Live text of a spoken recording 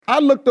I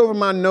looked over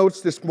my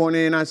notes this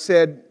morning and I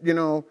said,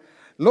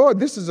 Lord,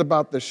 this is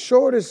about the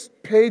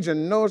shortest page of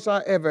notes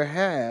I ever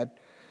had.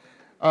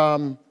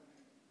 But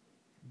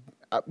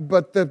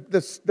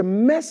the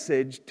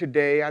message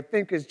today, I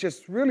think, is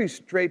just really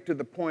straight to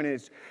the point.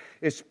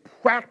 It's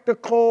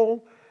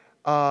practical.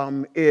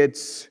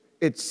 It's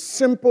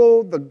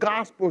simple. The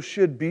gospel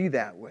should be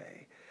that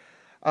way.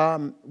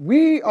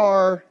 We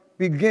are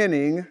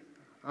beginning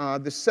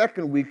the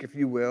second week, if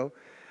you will,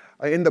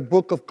 in the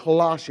book of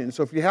Colossians.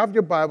 So if you have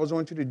your Bibles, I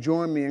want you to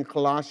join me in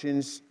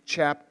Colossians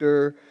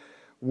chapter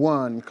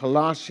 1.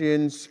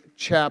 Colossians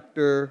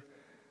chapter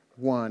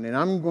 1. And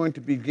I'm going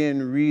to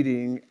begin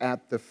reading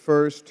at the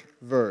first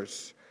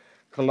verse.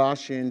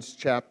 Colossians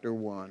chapter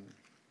 1,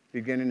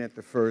 beginning at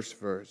the first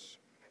verse.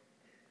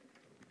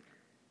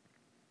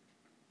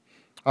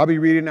 I'll be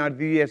reading out of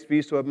the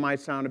ESV, so it might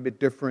sound a bit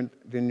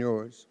different than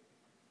yours.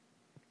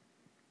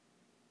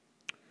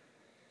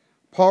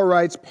 Paul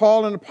writes,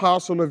 Paul, an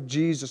apostle of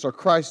Jesus, or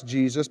Christ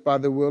Jesus, by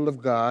the will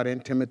of God,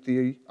 and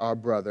Timothy, our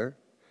brother.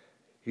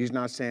 He's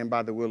not saying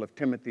by the will of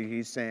Timothy,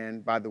 he's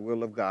saying by the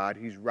will of God.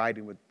 He's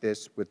writing with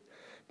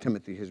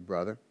Timothy, his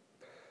brother.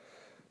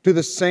 To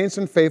the saints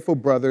and faithful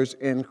brothers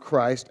in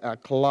Christ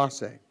at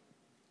Colossae,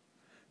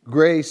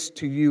 grace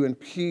to you and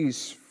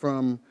peace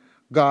from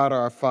God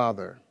our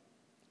Father.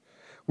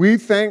 We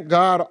always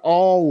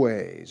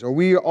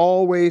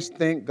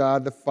thank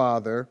God the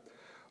Father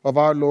of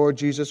our Lord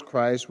Jesus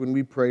Christ when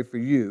we pray for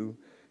you,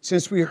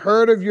 since we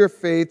heard of your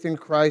faith in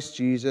Christ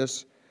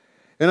Jesus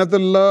and of the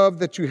love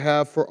that you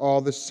have for all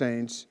the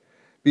saints,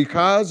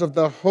 because of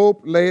the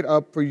hope laid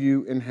up for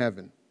you in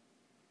heaven.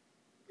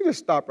 You just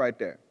stop right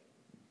there.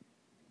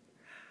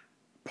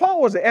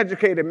 Paul was an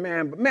educated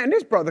man, but man,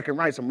 this brother can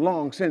write some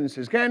long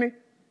sentences, can he?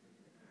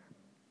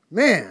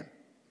 Man.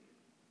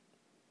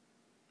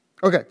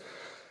 Okay.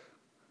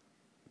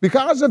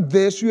 Because of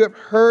this, you have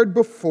heard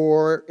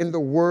before in the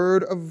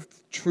word of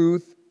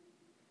truth,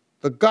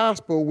 the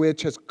gospel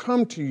which has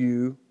come to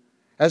you,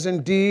 as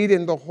indeed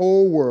in the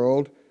whole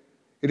world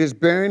it is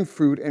bearing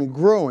fruit and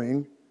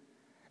growing,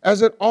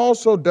 as it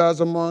also does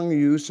among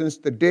you since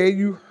the day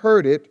you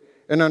heard it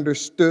and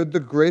understood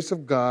the grace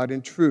of God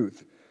in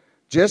truth,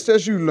 just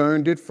as you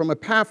learned it from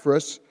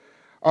Epaphras,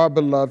 our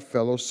beloved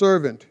fellow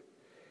servant.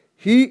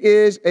 He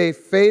is a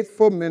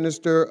faithful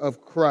minister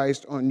of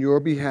Christ on your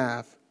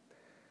behalf,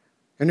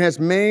 and has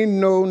made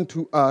known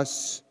to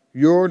us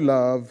your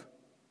love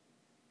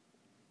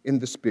in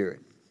the Spirit.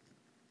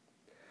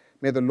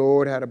 May the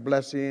Lord add a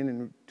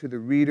blessing to the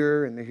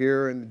reader and the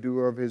hearer and the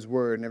doer of his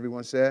word. And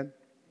everyone said,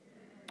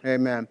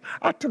 amen.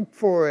 I took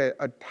for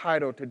a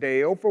title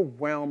today,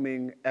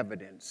 Overwhelming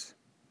Evidence.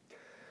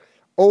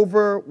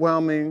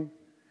 Overwhelming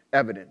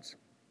Evidence.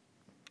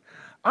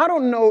 I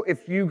don't know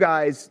if you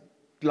guys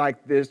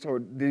like this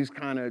or these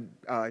kind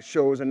of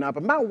shows or not,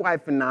 but my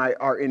wife and I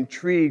are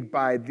intrigued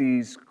by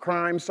these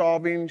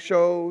crime-solving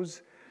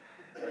shows.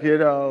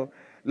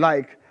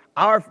 Like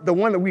the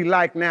one that we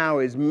like now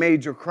is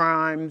Major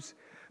Crimes,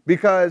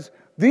 because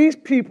these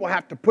people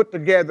have to put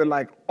together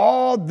like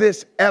all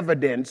this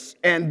evidence,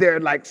 and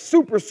they're like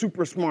super,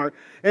 super smart,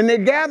 and they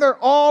gather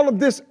all of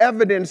this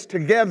evidence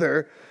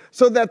together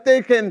so that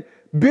they can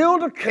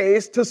build a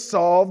case to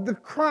solve the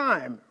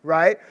crime,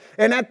 right?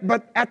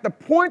 But at the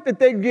point that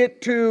they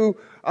get to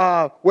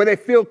where they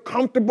feel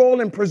comfortable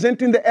in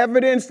presenting the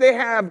evidence, they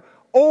have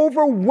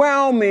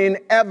overwhelming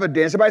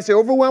evidence. Everybody say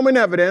overwhelming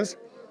evidence.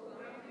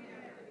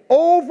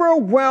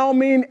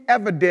 Overwhelming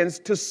evidence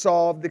to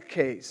solve the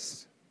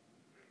case,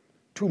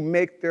 to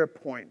make their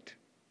point,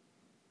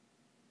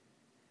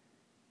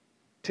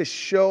 to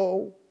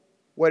show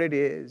what it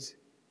is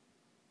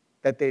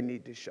that they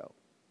need to show.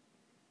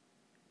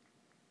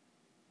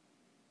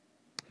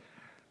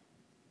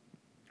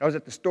 I was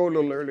at the store a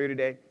little earlier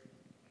today,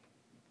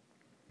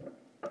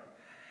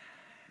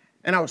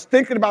 and I was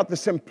thinking about the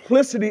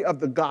simplicity of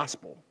the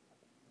gospel,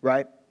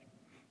 right?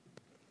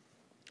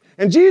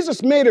 And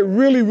Jesus made it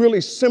really,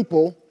 really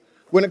simple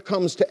when it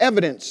comes to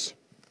evidence.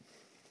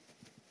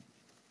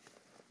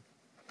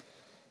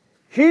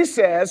 He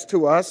says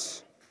to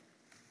us,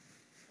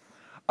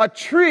 a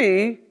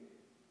tree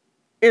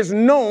is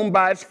known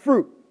by its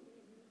fruit.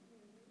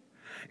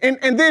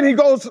 And then he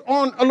goes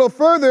on a little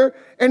further,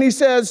 and he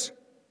says,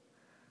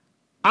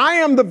 I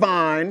am the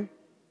vine,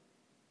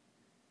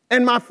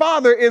 and my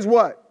Father is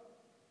what?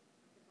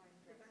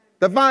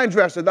 The vine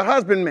dresser, the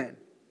husbandman.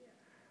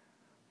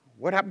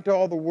 What happened to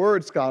all the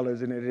word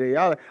scholars in it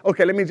today?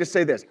 Okay, let me just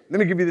say this.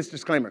 Let me give you this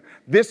disclaimer.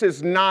 This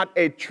is not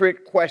a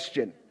trick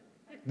question.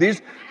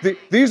 These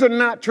are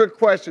not trick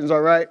questions,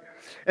 all right?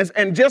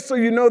 And just so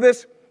you know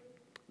this,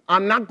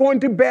 I'm not going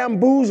to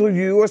bamboozle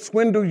you or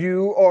swindle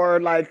you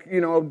or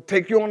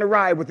take you on a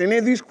ride with any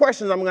of these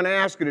questions I'm going to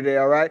ask you today,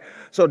 all right?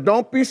 So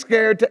don't be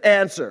scared to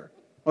answer,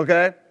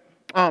 okay?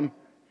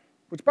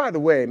 Which, by the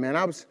way, man,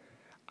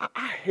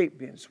 I hate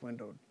being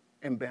swindled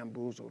and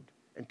bamboozled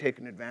and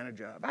taken advantage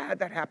of. I had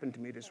that happen to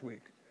me this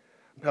week.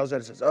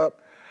 Pelzetta says,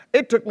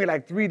 it took me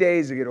like 3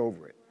 days to get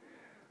over it.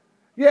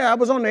 Yeah, I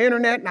was on the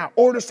internet and I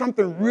ordered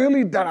something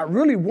that I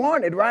really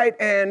wanted, right?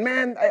 And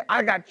man,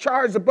 I got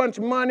charged a bunch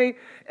of money,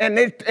 and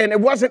it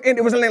wasn't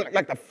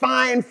like the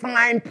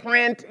fine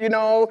print, you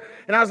know.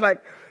 And I was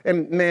like,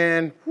 and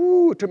man,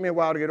 it took me a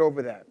while to get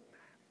over that.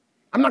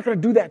 I'm not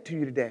going to do that to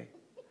you today.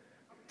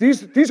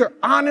 These are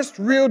honest,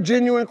 real,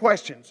 genuine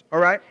questions, all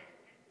right?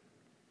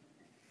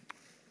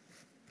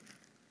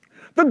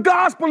 The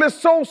gospel is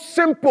so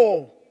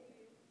simple.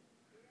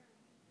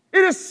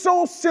 It is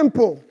so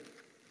simple.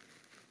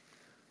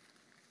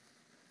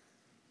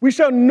 We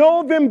shall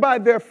know them by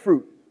their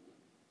fruit.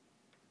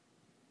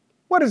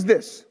 What is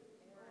this?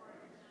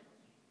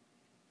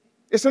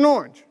 It's an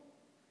orange.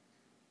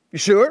 You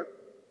sure?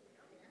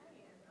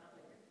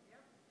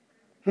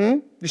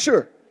 You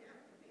sure?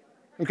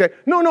 Okay.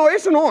 No,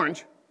 it's an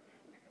orange.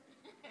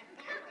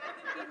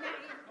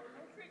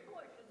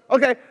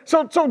 Okay,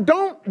 so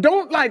don't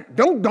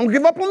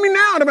give up on me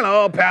now. They'll be like,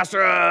 oh,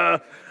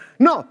 Pastor,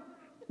 no.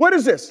 What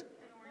is this?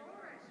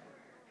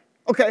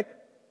 Okay.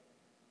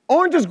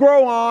 Oranges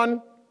grow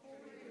on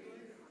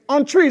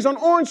trees, on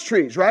orange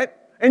trees, right?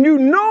 And you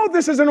know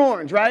this is an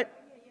orange, right?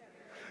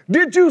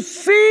 Did you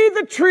see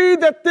the tree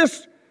that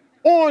this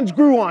orange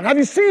grew on? Have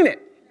you seen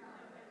it?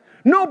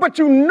 No, but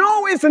you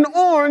know it's an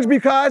orange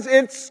because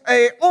it's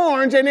an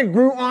orange and it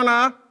grew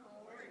on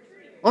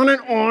an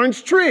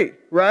orange tree,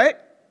 right?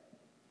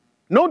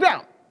 No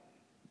doubt.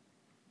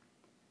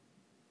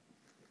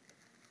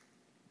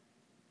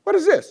 What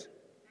is this?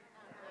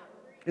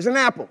 It's an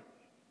apple.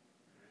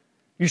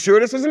 You sure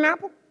this is an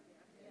apple?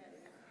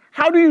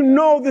 How do you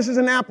know this is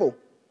an apple?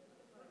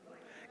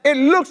 It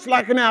looks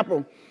like an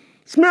apple,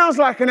 smells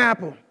like an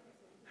apple.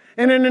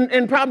 And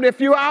in probably a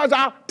few hours,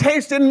 I'll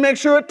taste it and make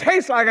sure it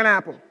tastes like an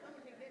apple.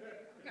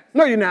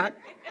 No, you're not.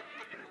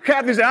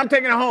 Kathy said, I'm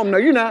taking it home. No,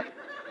 you're not.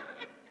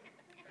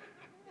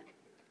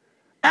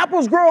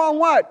 Apples grow on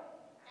what?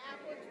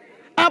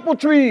 Apple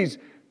trees.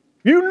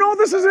 You know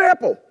this is an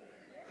apple.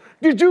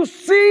 Did you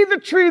see the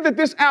tree that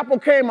this apple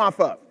came off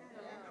of?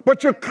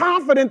 But you're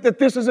confident that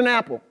this is an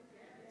apple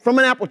from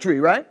an apple tree,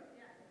 right?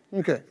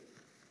 Okay.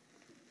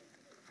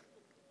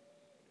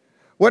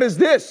 What is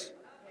this?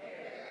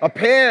 A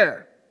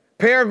pear.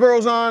 Pear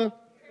grows on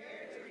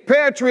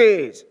pear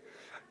trees.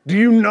 Do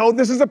you know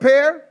this is a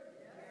pear?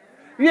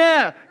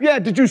 Yeah.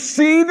 Did you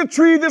see the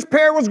tree this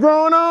pear was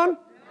growing on?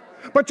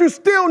 But you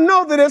still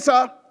know that it's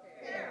a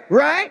pear,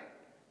 right?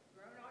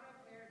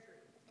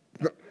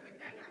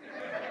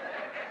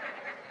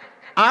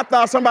 I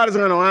thought somebody was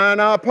going to find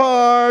a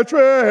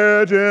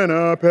partridge in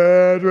a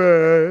pear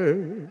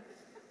tree.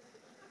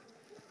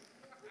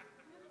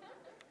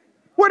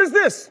 What is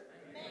this?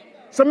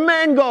 It's a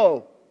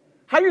mango.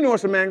 How do you know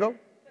it's a mango?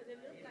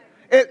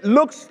 It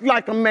looks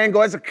like a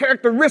mango. It's the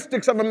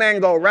characteristics of a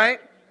mango, right?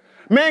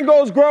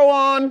 Mangoes grow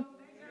on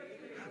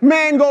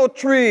mango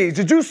trees.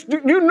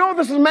 You know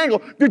this is a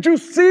mango. Did you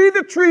see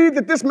the tree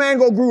that this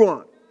mango grew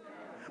on?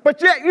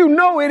 But yet you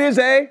know it is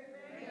and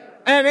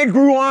it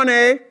grew on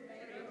a.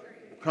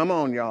 Come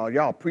on, y'all.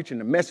 Y'all preaching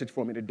the message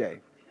for me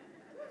today.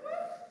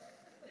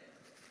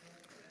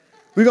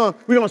 We're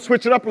gonna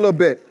switch it up a little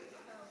bit.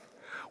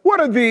 What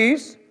are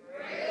these?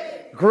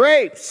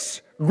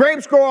 Grapes.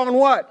 Grapes grow on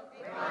what?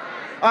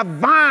 A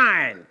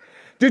vine.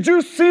 Did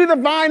you see the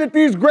vine that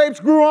these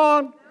grapes grew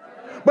on?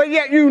 But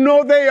yet you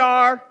know they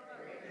are,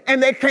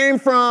 and they came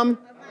from.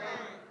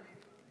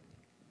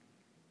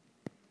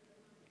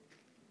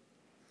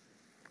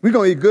 We're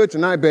gonna eat good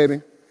tonight,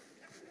 baby.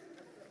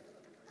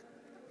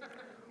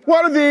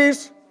 What are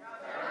these?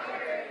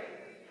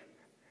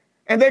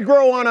 And they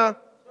grow on a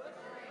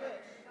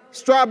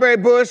strawberry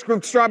bush,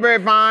 strawberry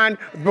vine.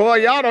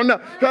 Boy, y'all don't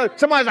know.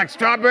 Somebody's like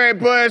strawberry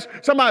bush,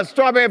 somebody's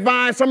strawberry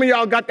vine. Some of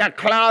y'all got that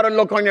clouded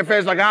look on your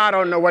face like, I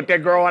don't know what they're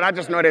growing. I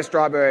just know they're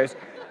strawberries.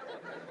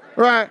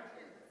 Right?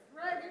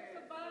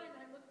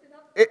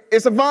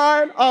 It's a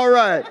vine? All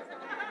right.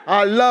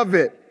 I love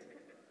it.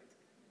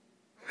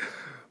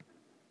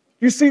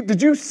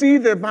 Did you see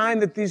the vine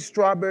that these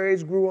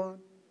strawberries grew on?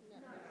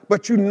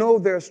 But you know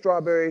they're a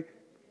strawberry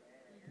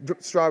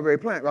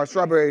plant, or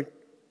strawberry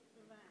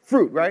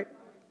fruit, right?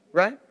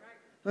 Right?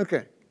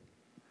 Okay.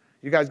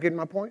 You guys getting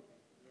my point?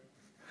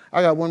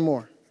 I got one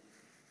more.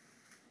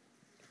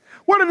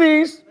 What are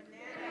these?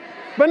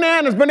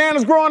 Bananas.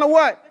 Bananas grow on a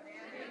what?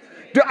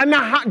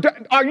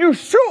 Are you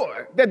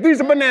sure that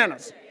these are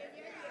bananas?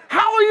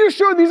 How are you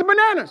sure these are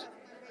bananas?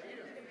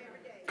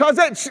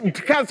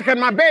 Because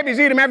my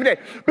babies eat them every day.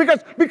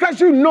 Because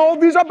you know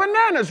these are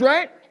bananas,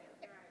 right?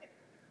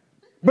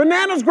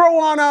 Bananas grow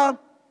on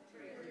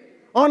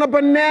a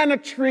banana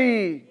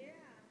tree.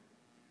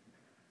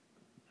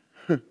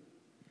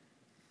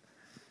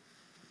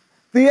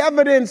 The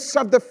evidence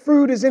of the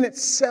fruit is in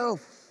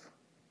itself.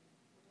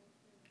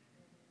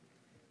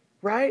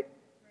 Right?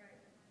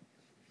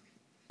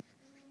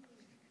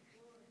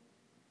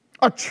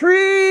 A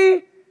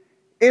tree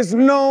is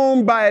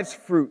known by its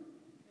fruit.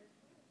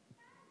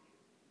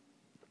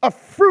 A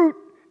fruit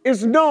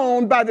is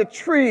known by the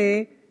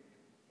tree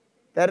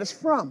that it's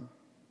from.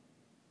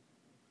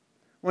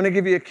 I want to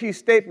give you a key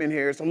statement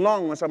here. It's a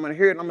long one, so I'm going to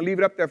hear it, and I'm going to leave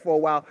it up there for a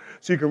while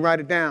so you can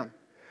write it down.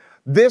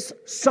 This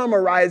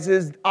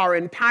summarizes our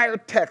entire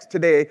text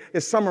today,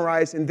 is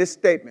summarized in this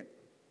statement.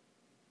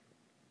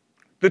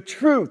 The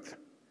truth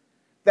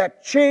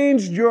that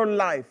changed your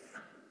life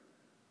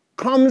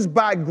comes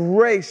by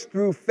grace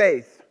through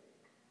faith,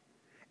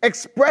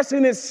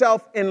 expressing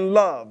itself in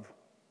love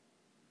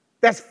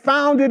that's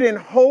founded in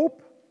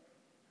hope,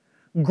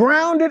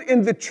 grounded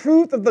in the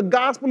truth of the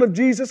gospel of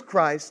Jesus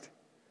Christ,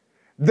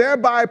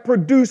 thereby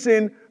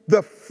producing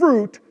the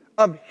fruit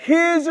of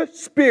His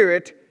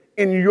Spirit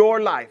in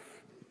your life.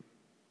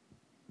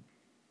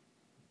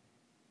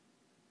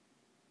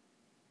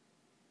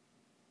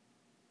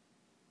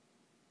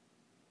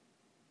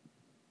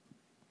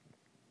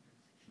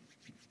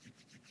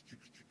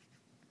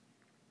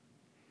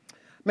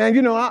 Man,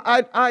 you know,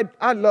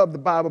 I love the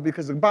Bible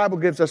because the Bible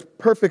gives us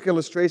perfect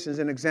illustrations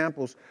and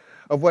examples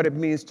of what it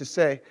means to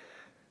say.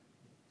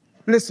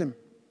 Listen,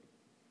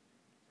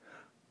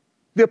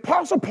 the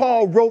Apostle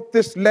Paul wrote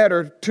this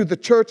letter to the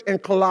church in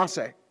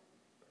Colossae.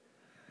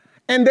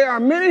 And there are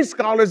many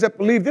scholars that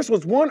believe this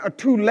was one or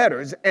two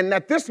letters, and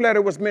that this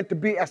letter was meant to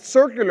be a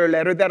circular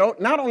letter that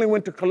not only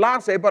went to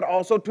Colossae, but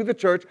also to the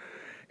church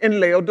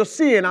in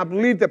Laodicea. And I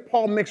believe that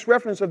Paul makes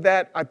reference of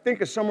that, I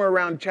think, is somewhere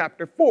around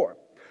chapter 4.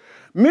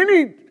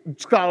 Many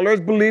scholars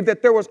believe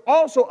that there was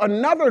also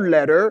another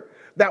letter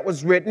that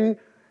was written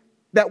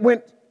that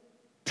went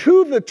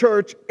to the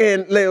church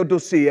in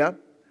Laodicea,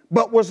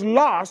 but was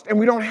lost, and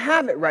we don't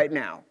have it right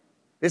now.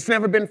 It's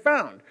never been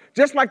found.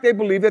 Just like they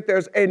believe that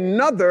there's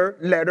another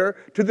letter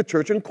to the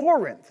church in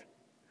Corinth,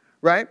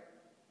 right?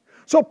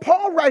 So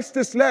Paul writes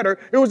this letter.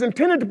 It was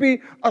intended to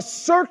be a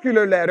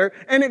circular letter,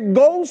 and it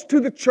goes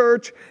to the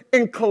church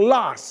in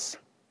Colossae.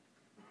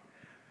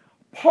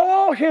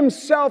 Paul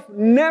himself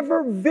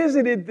never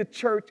visited the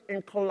church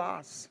in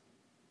Colossae.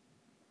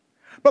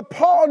 But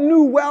Paul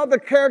knew well the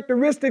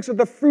characteristics of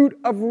the fruit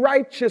of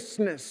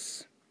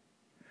righteousness.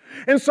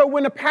 And so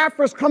when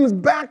Epaphras comes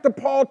back to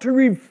Paul to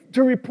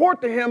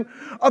report to him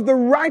of the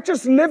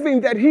righteous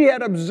living that he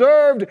had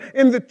observed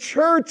in the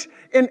church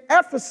in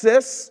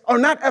Ephesus, or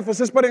not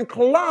Ephesus, but in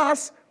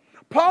Colossae,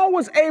 Paul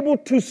was able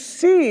to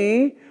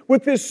see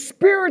with his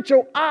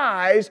spiritual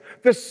eyes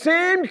the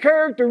same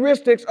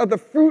characteristics of the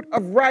fruit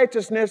of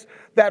righteousness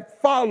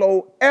that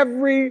follow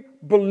every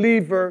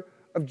believer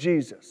of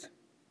Jesus.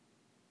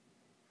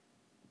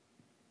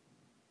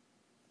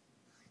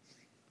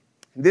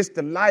 And this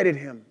delighted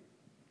him.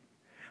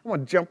 I'm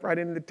going to jump right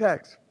into the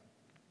text.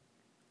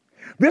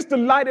 This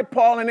delighted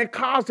Paul, and it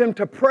caused him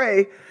to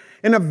pray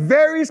in a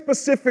very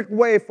specific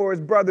way for his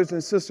brothers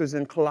and sisters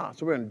in Colossae.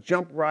 So we're going to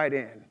jump right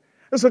in.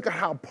 Let's look at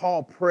how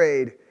Paul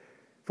prayed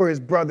for his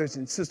brothers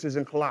and sisters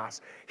in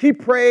Colossae. He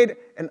prayed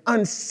an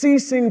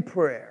unceasing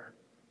prayer.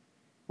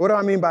 What do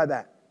I mean by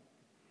that?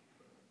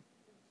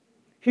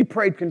 He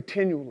prayed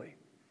continually.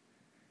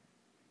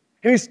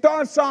 And he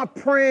starts off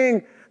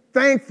praying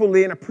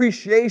thankfully in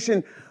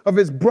appreciation of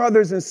his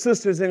brothers and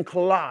sisters in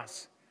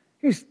Colossae.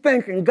 He's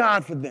thanking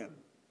God for them.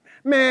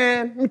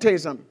 Man, let me tell you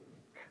something.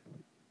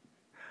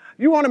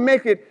 You want to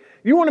make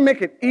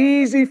it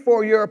easy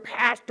for your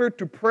pastor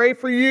to pray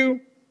for you?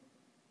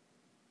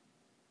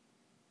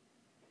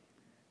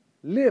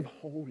 Live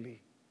holy.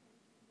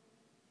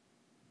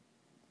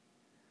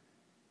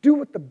 Do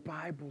what the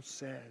Bible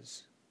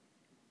says.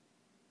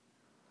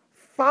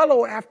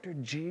 Follow after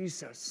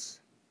Jesus.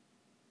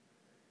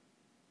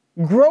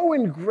 Grow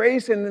in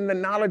grace and in the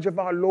knowledge of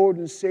our Lord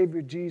and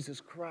Savior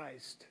Jesus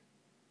Christ.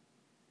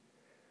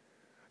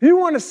 You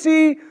want to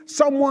see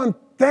someone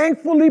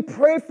thankfully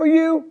pray for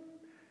you?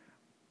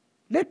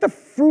 Let the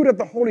fruit of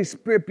the Holy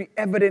Spirit be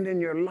evident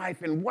in your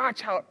life, and watch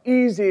how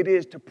easy it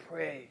is to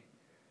pray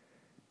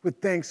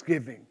with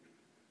thanksgiving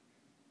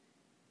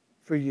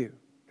for you.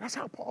 That's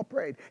how Paul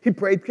prayed. He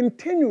prayed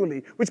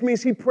continually, which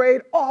means he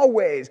prayed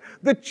always.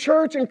 The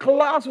church in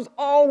Colossae was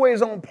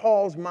always on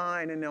Paul's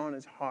mind and on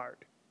his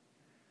heart.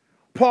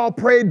 Paul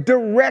prayed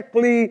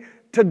directly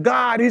to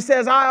God. He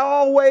says, I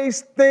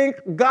always thank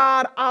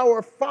God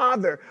our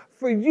Father.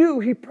 For you,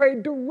 he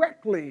prayed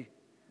directly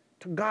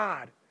to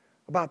God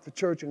about the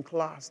church in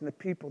Colossae and the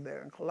people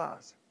there in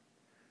Colossae.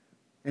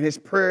 And his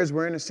prayers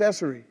were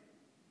intercessory.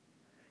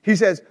 He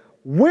says,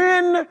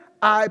 when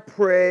I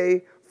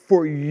pray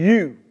for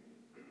you.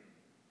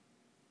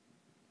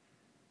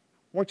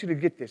 I want you to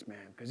get this, man,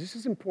 because this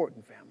is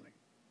important, family.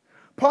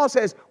 Paul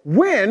says,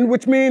 when,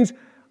 which means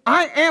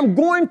I am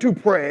going to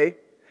pray.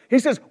 He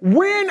says,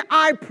 when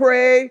I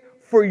pray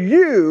for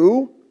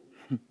you,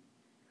 and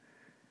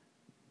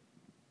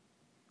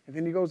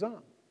then he goes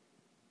on.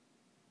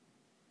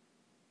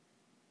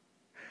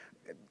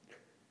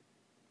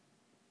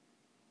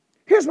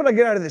 Here's what I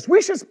get out of this.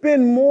 We should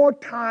spend more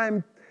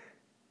time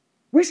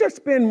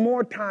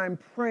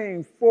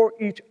praying for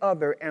each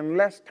other and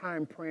less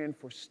time praying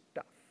for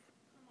stuff.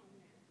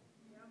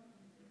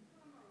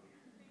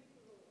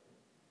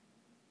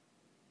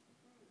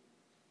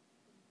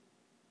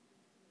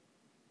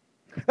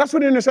 That's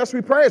what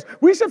intercessory prayer is.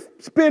 We should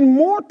spend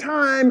more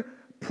time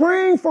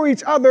praying for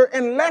each other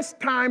and less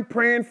time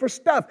praying for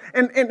stuff.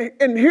 And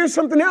here's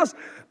something else.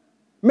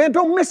 Man,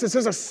 don't miss this.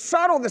 There's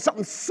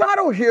something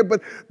subtle here,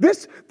 but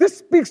this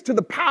speaks to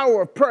the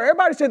power of prayer.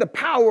 Everybody say the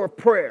power of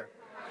prayer.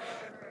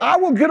 I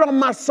will get on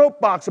my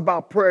soapbox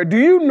about prayer. Do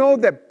you know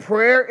that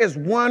prayer is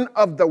one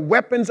of the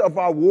weapons of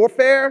our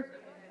warfare?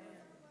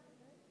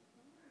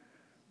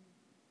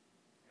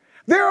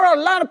 There are a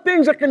lot of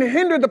things that can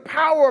hinder the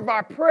power of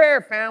our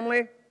prayer,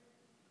 family.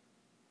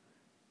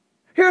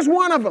 Here's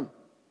one of them.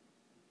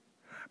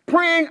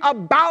 Praying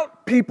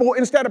about people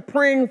instead of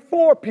praying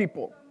for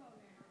people.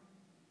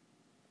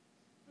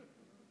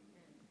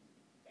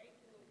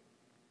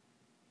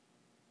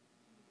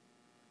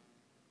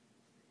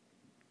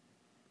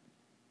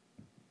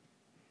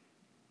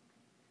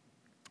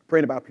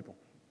 Praying about people.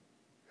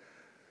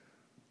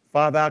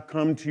 Father, I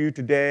come to you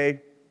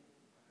today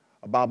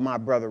about my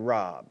brother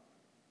Rob.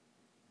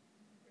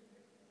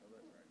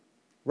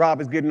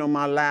 Rob is getting on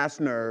my last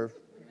nerve.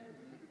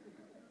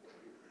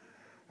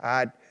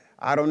 I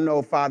don't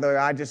know, Father.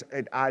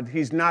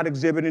 He's not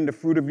exhibiting the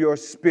fruit of your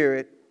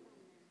spirit,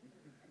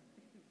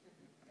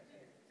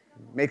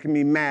 making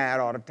me mad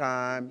all the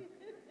time.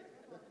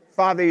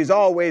 Father, he's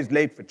always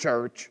late for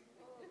church.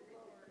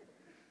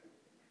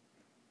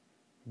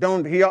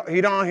 He'll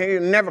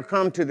never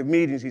come to the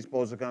meetings he's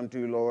supposed to come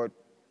to, Lord.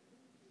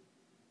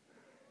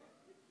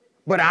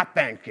 But I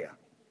thank you.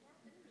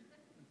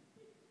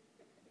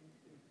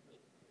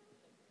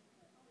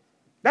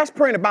 That's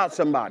praying about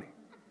somebody.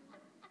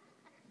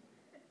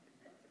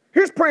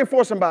 Here's praying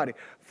for somebody.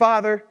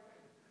 Father,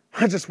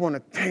 I just want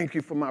to thank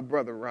you for my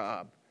brother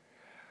Rob.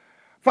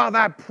 Father,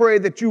 I pray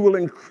that you will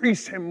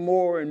increase him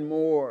more and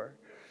more.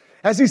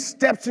 As he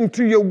steps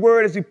into your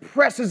word, as he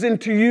presses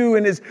into you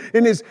in his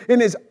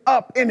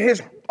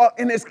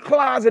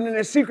closet, in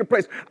his secret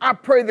place, I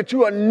pray that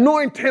you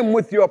anoint him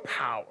with your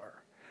power.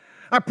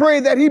 I pray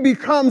that he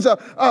becomes a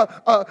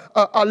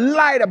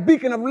light, a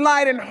beacon of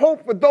light and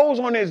hope for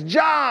those on his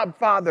job,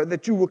 Father,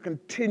 that you will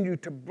continue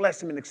to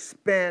bless him and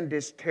expand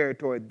his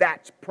territory.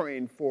 That's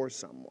praying for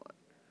someone.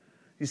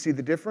 You see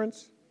the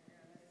difference?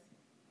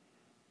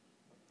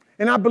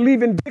 And I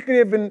believe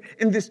indicative in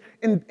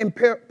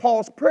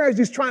Paul's prayers,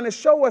 he's trying to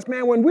show us,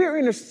 man, when we're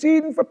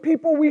interceding for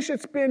people, we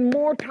should spend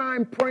more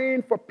time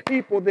praying for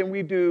people than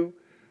we do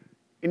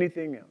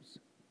anything else.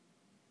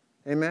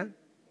 Amen?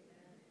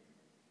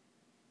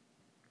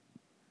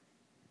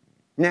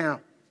 Now,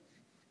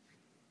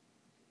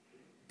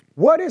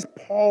 what is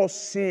Paul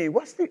seeing?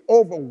 What's the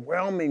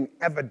overwhelming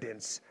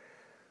evidence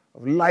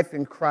of life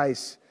in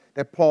Christ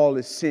that Paul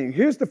is seeing?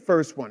 Here's the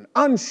first one: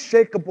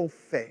 unshakable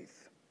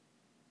faith.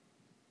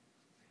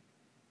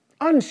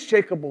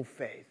 Unshakable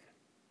faith.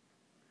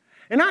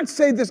 And I'd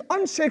say this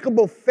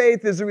unshakable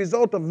faith is a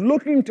result of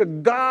looking to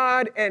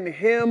God and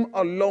Him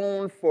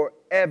alone for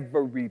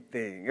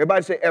everything.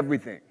 Everybody say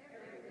everything.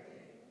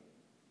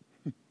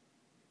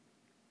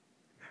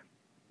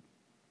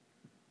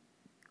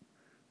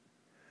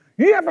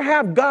 You ever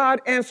have God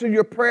answer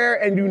your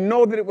prayer and you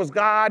know that it was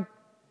God?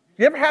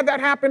 You ever had that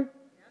happen?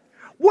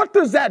 What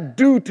does that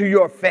do to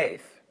your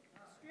faith?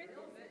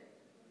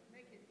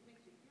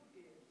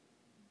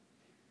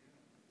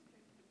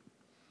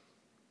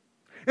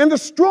 And the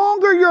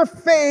stronger your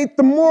faith,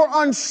 the more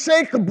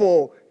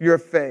unshakable your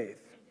faith.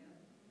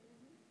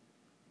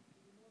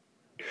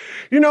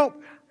 You know,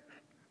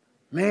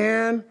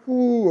 man,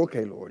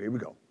 okay, Lord, here we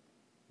go.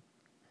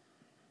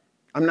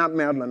 I'm not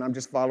meddling, I'm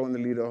just following the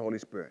lead of the Holy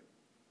Spirit.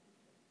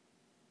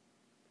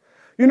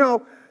 You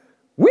know,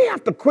 we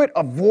have to quit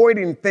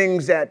avoiding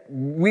things that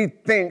we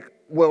think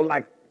will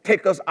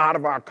take us out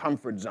of our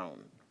comfort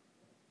zone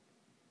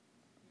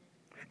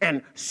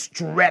and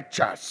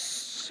stretch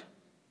us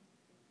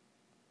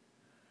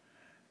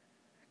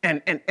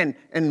and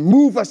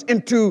move us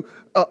into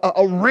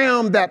a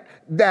realm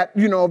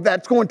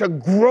that's going to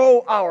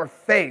grow our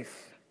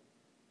faith.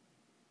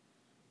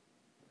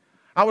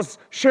 I was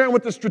sharing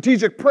with the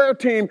strategic prayer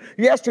team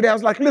yesterday. I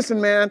was like,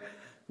 listen, man,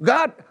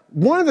 God,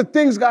 one of the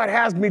things God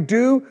has me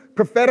do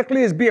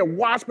prophetically is be a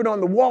watchman on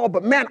the wall.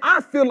 But man,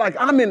 I feel like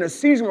I'm in a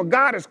season where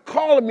God is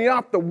calling me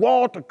off the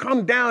wall to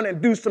come down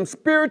and do some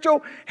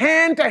spiritual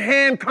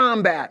hand-to-hand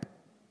combat.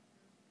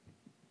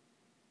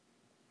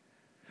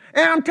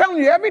 And I'm telling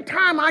you, every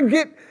time I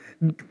get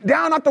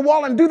down off the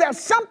wall and do that,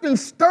 something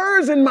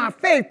stirs in my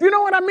faith. You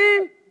know what I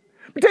mean?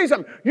 Let me tell you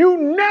something. You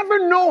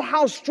never know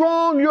how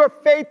strong your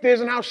faith is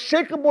and how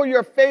shakable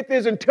your faith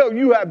is until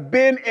you have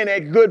been in a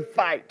good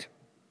fight.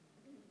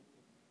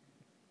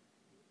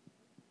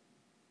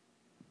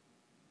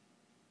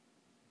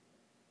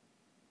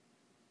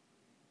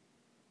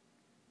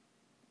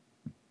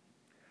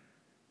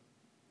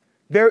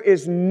 There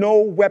is no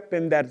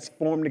weapon that is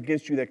formed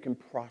against you that can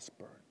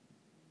prosper.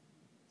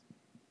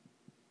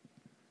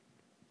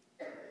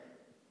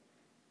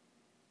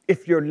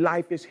 If your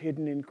life is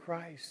hidden in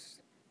Christ,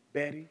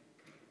 Betty,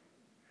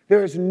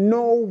 there is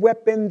no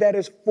weapon that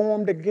is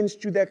formed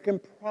against you that can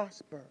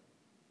prosper.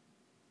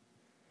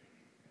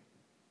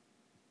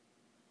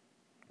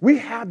 We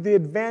have the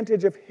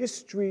advantage of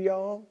history,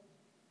 y'all.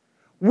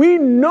 We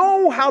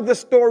know how the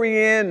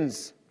story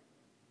ends.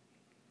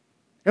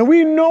 And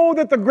we know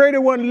that the greater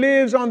one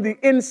lives on the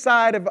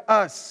inside of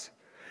us.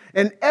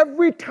 And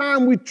every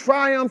time we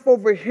triumph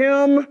over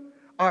him,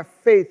 our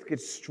faith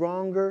gets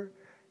stronger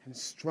and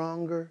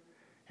stronger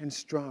and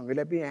stronger.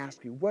 Let me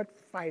ask you, what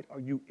fight are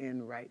you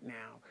in right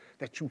now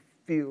that you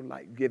feel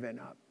like giving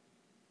up?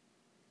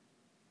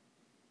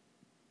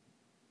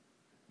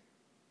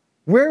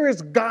 Where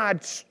is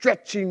God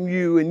stretching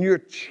you and you're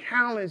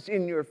challenged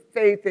in your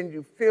faith and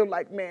you feel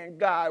like, man,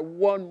 God,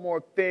 one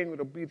more thing,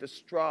 it'll be the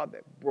straw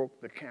that broke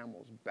the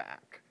camel's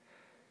back.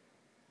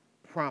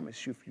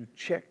 Promise you, if you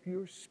check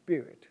your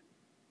spirit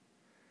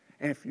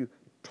and if you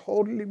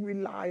totally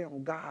rely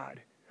on God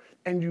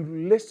and you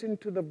listen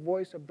to the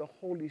voice of the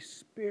Holy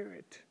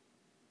Spirit,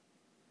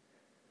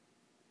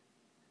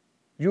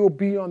 you'll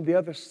be on the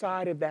other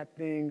side of that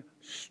thing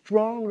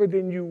stronger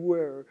than you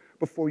were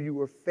before you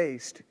were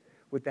faced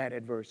with that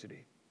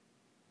adversity.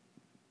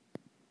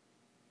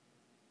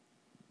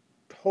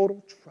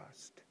 Total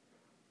trust,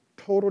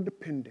 total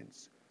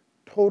dependence,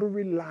 total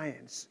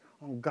reliance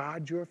on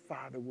God your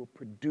Father will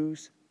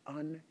produce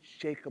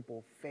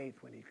unshakable faith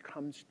when he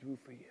comes through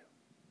for you.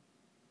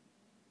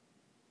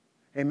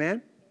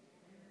 Amen?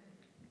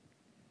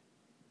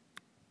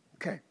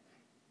 Okay.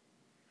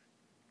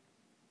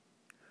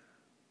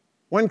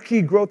 One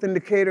key growth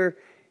indicator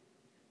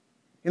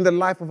in the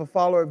life of a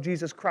follower of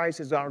Jesus Christ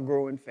is our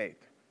growing faith.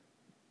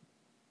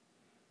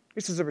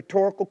 This is a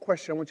rhetorical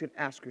question. I want you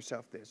to ask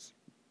yourself this.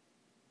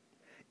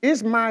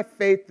 Is my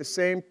faith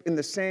in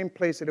the same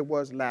place that it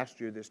was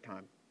last year this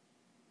time?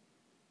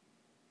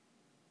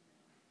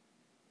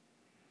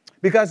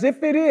 Because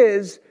if it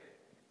is,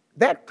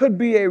 that could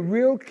be a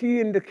real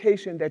key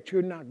indication that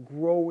you're not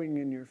growing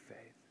in your faith.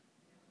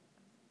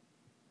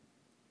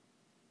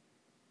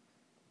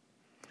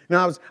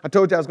 Now, I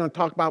told you I was going to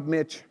talk about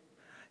Mitch.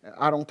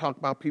 I don't talk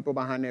about people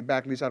behind their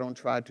back, at least I don't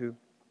try to.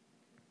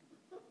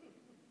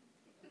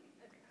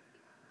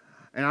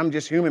 And I'm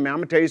just human, man. I'm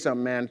going to tell you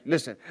something, man.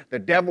 Listen, the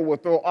devil will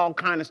throw all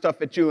kind of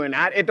stuff at you, and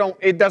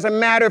it doesn't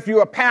matter if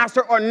you're a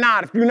pastor or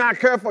not. If you're not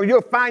careful,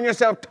 you'll find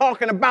yourself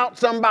talking about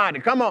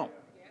somebody. Come on.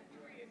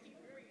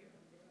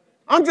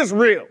 I'm just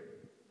real.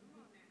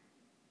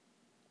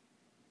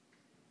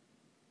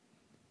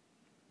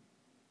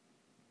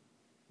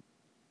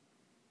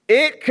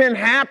 It can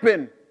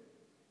happen.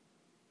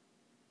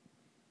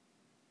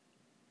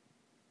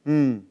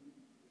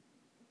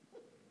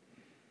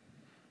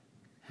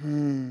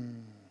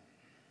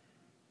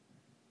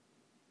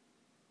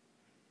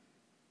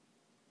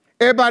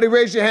 Everybody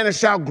raise your hand and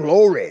shout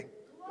glory.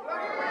 Glory.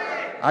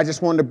 I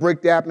just wanted to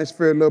break the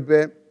atmosphere a little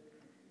bit.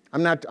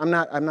 I'm not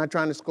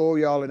trying to scold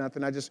y'all or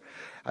nothing.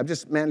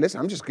 Man, listen,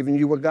 I'm just giving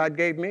you what God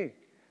gave me.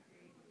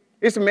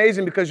 It's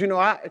amazing because,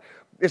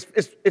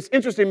 it's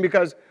interesting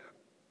because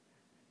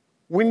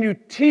when you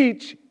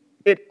teach,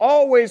 it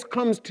always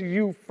comes to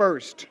you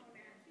first.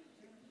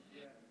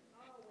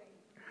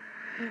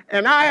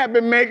 And I have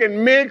been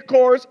making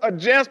mid-course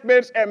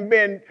adjustments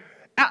and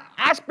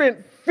I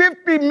spent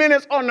 50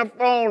 minutes on the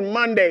phone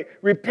Monday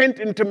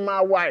repenting to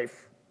my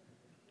wife.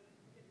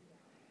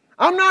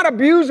 I'm not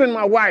abusing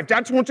my wife.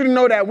 I just want you to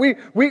know that we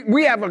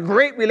have a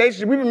great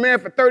relationship. We've been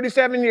married for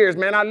 37 years,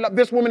 man. I love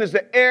this woman is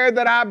the air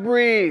that I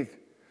breathe.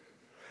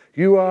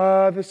 You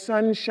are the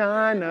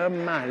sunshine of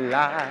my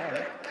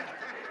life.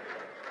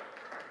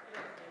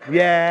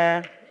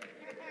 Yeah.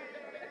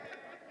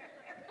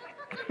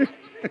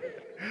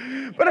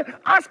 But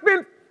I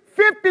spent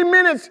 50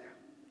 minutes.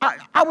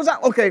 I was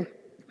out. Okay,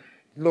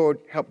 Lord,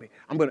 help me.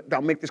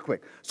 I'll make this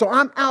quick. So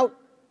I'm out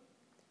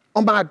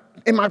in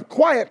my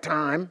quiet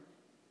time,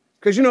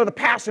 because the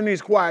pastor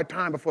needs quiet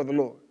time before the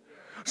Lord.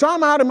 So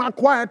I'm out in my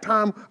quiet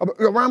time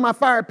around my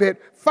fire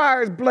pit.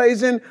 Fire is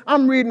blazing.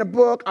 I'm reading a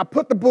book. I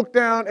put the book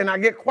down and I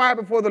get quiet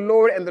before the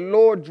Lord, and the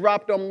Lord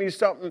dropped on me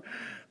something.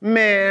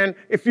 Man,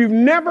 if you've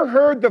never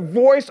heard the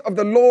voice of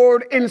the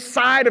Lord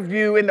inside of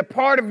you, in the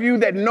part of you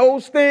that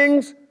knows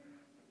things,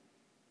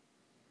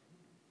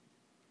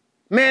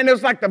 man, it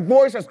was like the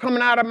voice that's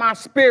coming out of my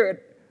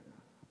spirit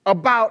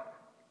about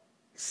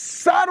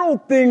subtle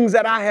things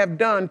that I have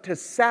done to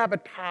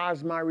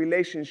sabotage my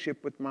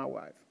relationship with my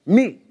wife.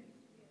 Me.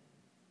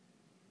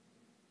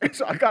 And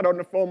so I got on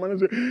the phone and I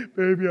said,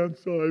 baby, I'm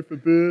sorry for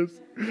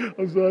this.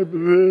 I'm sorry for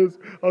this.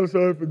 I'm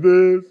sorry for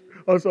this.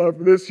 I'm sorry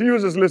for this. She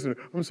was just listening.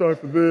 I'm sorry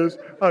for this.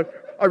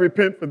 I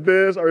repent for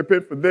this. I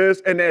repent for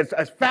this. And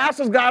as fast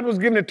as God was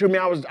giving it to me,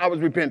 I was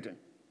repenting.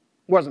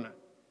 Wasn't I?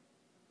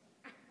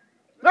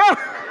 No.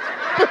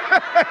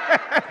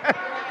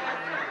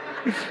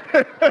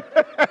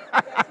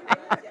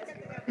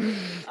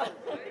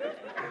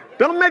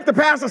 Don't make the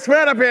pastor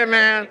sweat up here,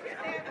 man.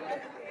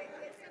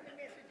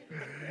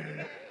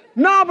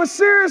 No, but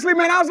seriously,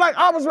 man, I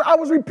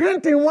was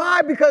repenting.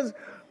 Why? Because,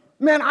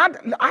 man, I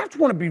just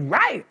want to be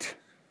right.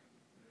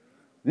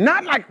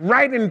 Not like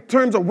right in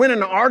terms of winning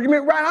an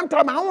argument, right? I'm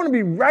talking about I want to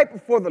be right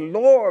before the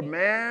Lord,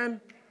 man.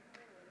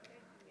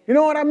 You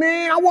know what I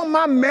mean? I want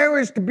my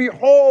marriage to be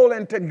whole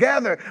and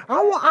together.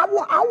 I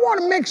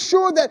want to make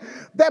sure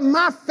that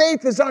my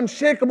faith is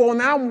unshakable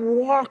and I'm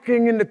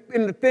walking in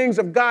the things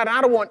of God.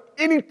 I don't want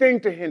anything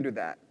to hinder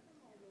that.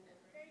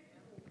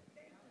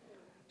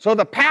 So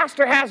the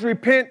pastor has to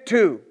repent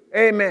too.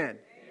 Amen.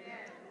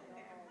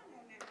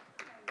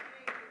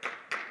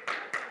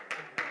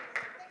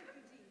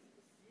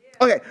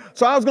 Okay,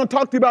 so I was going to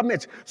talk to you about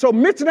Mitch. So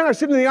Mitch and I are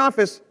sitting in the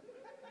office.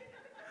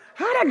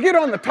 How did I get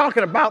on the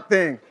talking about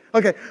thing?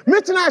 Okay,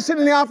 Mitch and I are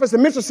sitting in the office,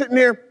 and Mitch is sitting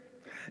here,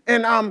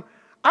 and I'm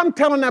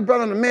telling that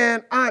brother,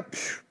 man,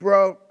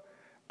 bro,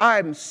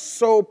 I'm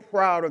so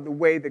proud of the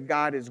way that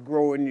God is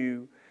growing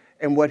you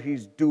and what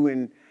he's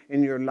doing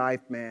in your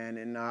life, man.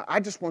 And I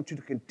just want you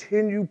to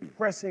continue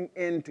pressing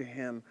into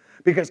him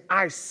because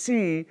I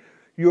see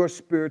your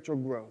spiritual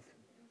growth.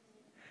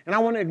 And I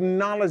want to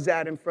acknowledge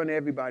that in front of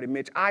everybody,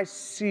 Mitch. I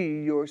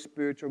see your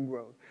spiritual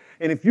growth.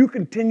 And if you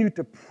continue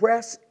to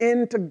press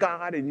into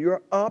God and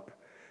you're up,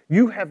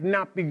 you have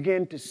not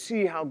begun to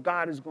see how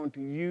God is going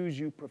to use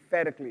you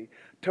prophetically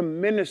to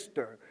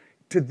minister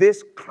to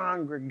this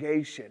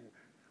congregation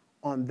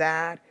on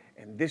that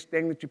and this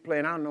thing that you play.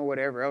 And I don't know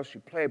whatever else you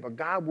play, but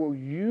God will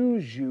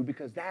use you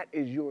because that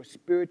is your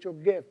spiritual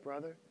gift,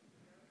 brother.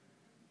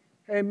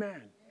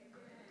 Amen.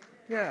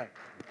 Yeah.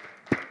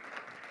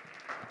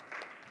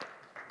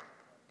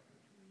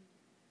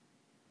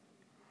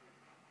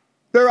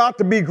 There ought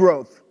to be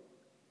growth.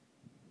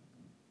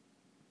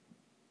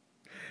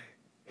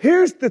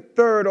 Here's the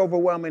third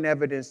overwhelming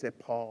evidence that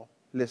Paul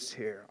lists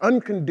here.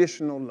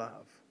 Unconditional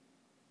love.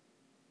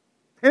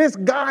 And it's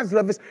God's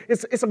love.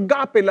 It's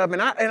agape love.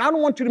 And I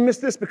don't want you to miss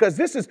this because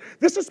this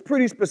is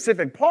pretty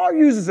specific. Paul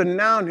uses a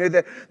noun here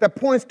that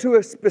points to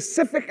a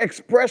specific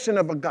expression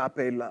of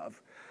agape love.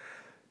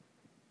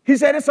 He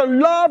said it's a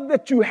love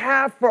that you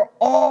have for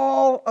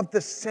all of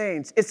the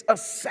saints. It's a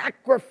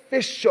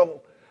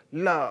sacrificial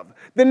love.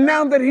 The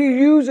noun that he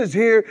uses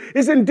here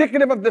is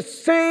indicative of the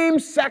same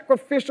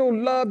sacrificial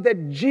love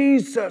that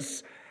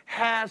Jesus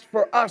has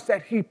for us,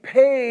 that he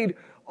paid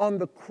on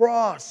the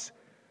cross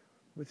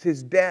with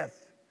his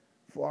death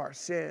for our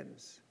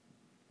sins.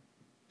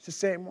 It's the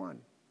same one.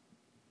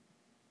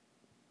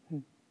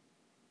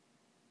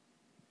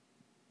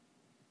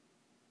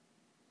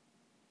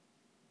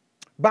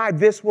 By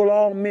this will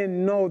all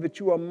men know that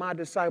you are my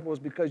disciples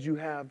because you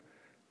have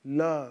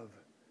love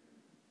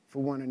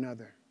for one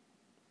another.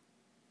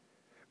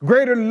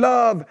 Greater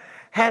love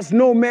has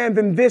no man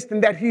than this,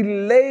 than that he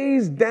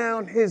lays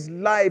down his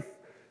life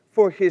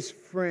for his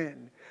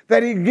friend,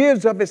 that he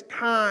gives of his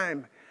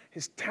time,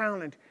 his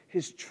talent,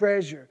 his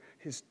treasure,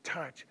 his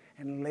touch,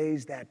 and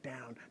lays that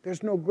down.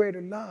 There's no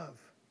greater love.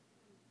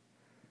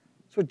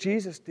 That's what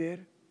Jesus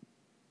did.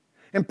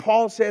 And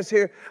Paul says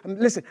here,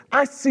 listen,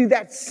 I see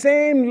that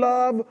same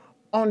love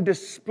on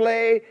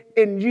display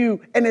in you,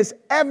 and it's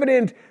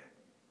evident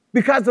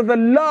because of the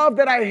love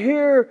that I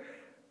hear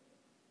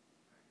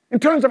in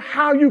terms of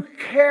how you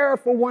care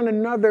for one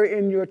another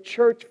in your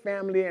church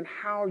family and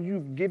how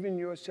you've given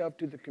yourself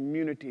to the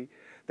community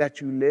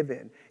that you live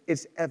in.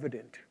 It's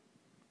evident.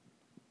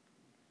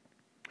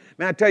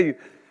 Man, I tell you,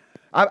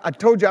 I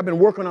told you I've been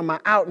working on my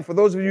out. And for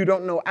those of you who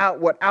don't know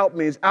out, what out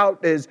means,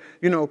 out is,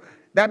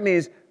 that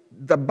means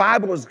the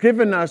Bible has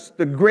given us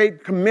the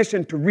Great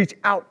Commission to reach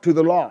out to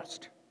the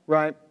lost,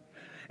 right?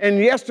 And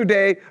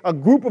yesterday, a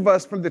group of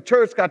us from the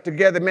church got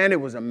together. Man, it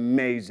was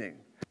amazing.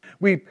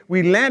 We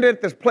landed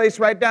at this place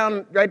right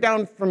down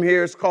from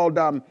here. It's called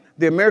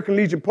the American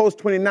Legion Post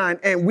 29.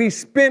 And we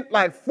spent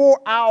like 4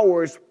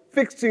 hours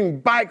fixing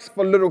bikes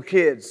for little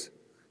kids.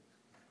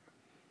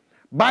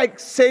 Bike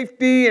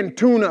safety and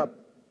tune-up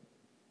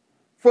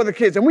for the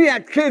kids. And we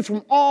had kids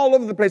from all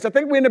over the place. I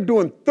think we ended up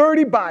doing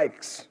 30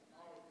 bikes.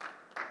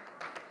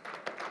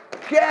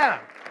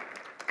 Yeah.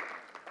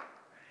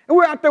 And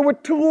we're out there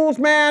with tools,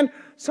 man.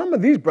 Some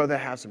of these brothers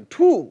have some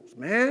tools,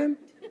 man.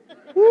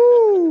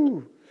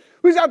 Woo.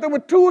 We was out there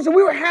with tools and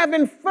we were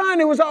having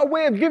fun. It was our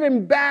way of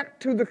giving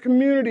back to the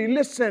community.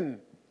 Listen,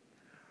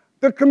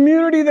 the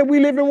community that we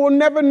live in will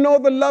never know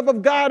the love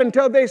of God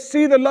until they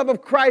see the love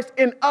of Christ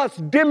in us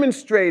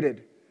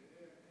demonstrated.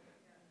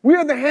 We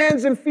are the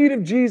hands and feet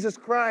of Jesus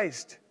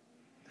Christ.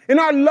 And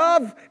our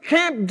love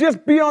can't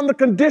just be on the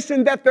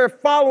condition that they're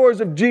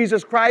followers of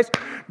Jesus Christ.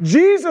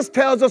 Jesus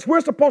tells us we're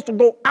supposed to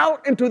go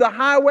out into the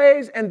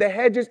highways and the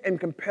hedges and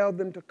compel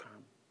them to come.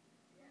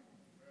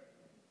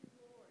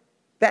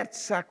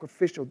 That's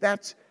sacrificial.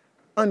 That's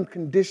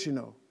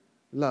unconditional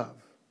love.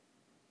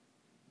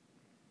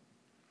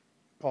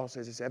 Paul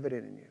says it's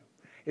evident in you.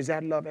 Is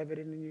that love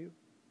evident in you?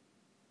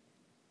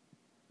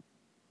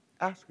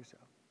 Ask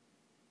yourself.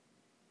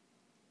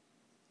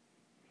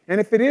 And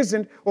if it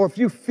isn't, or if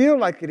you feel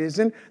like it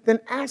isn't, then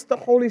ask the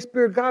Holy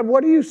Spirit, God,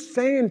 what are you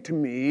saying to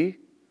me?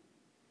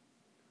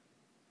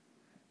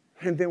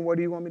 And then what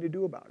do you want me to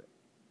do about it?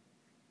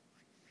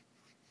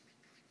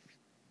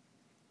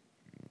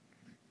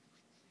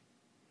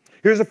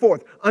 Here's the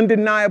fourth,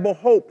 undeniable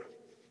hope.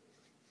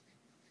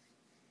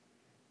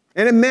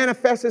 And it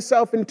manifests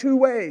itself in two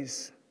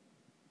ways.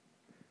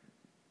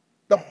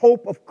 The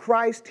hope of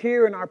Christ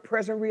here in our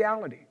present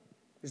reality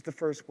is the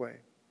first way.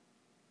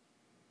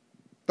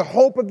 The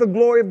hope of the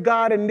glory of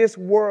God in this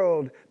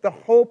world, the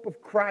hope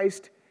of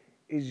Christ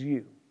is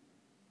you.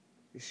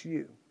 It's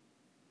you.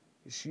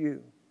 It's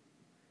you.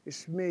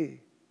 It's me.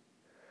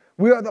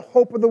 We are the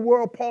hope of the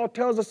world. Paul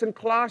tells us in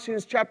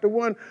Colossians chapter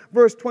 1,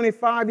 verse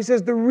 25, he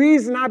says, the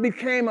reason I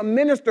became a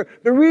minister,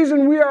 the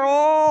reason we are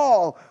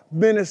all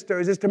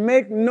ministers is to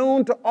make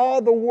known to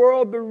all the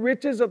world the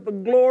riches of the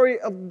glory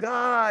of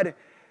God,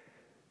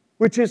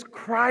 which is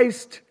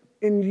Christ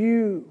in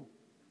you.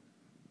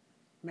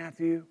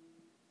 Matthew,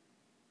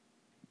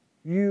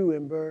 you,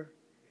 Ember,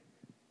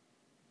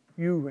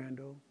 you,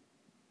 Randall,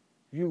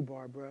 you,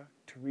 Barbara,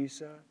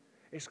 Teresa.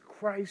 It's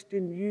Christ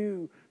in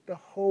you, the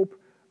hope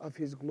of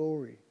his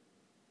glory.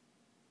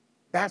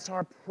 That's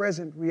our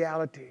present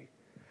reality.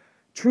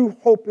 True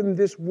hope in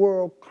this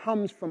world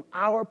comes from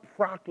our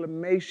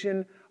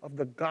proclamation of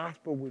the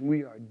gospel when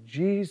we are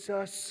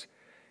Jesus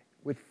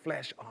with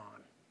flesh on.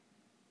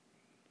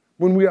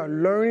 When we are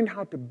learning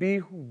how to be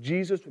who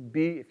Jesus would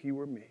be if he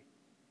were me.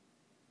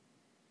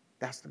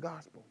 That's the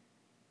gospel.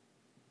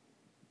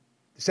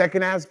 The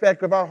second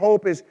aspect of our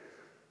hope is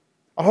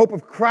a hope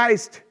of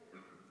Christ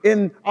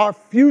in our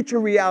future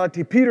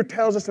reality. Peter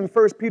tells us in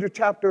 1 Peter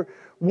chapter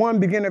 1,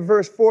 beginning at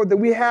verse 4, that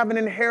we have an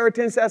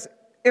inheritance that's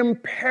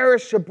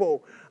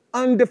imperishable,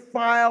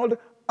 undefiled,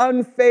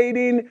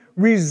 unfading,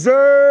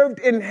 reserved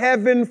in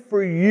heaven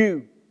for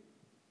you.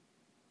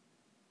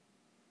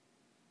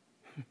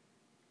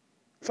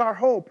 It's our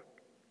hope.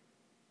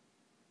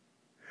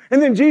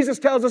 And then Jesus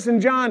tells us in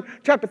John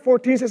chapter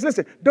 14, says,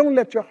 listen, don't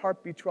let your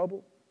heart be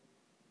troubled.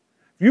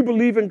 If you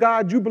believe in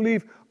God, you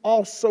believe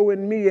also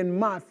in me. In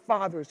my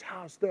Father's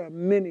house, there are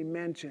many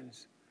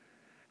mansions.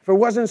 If it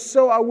wasn't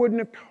so, I wouldn't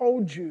have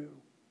told you.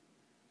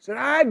 He said,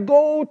 I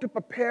go to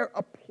prepare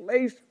a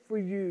place for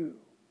you.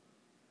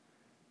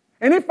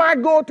 And if I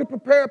go to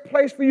prepare a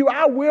place for you,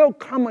 I will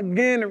come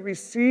again and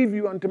receive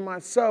you unto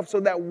myself, so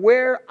that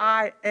where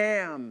I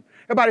am,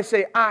 everybody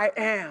say, I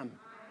am.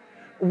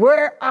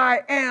 Where I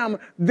am,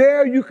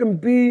 there you can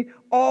be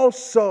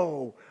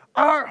also.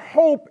 Our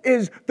hope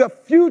is the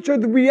future,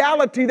 the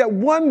reality that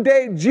one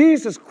day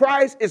Jesus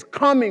Christ is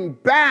coming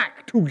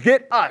back to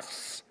get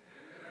us.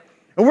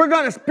 And we're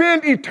going to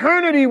spend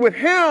eternity with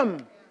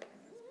him.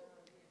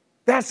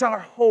 That's our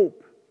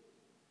hope.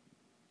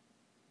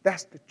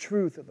 That's the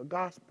truth of the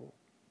gospel.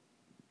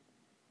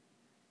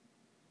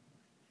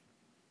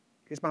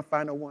 Here's my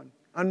final one.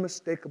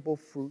 Unmistakable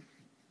fruit.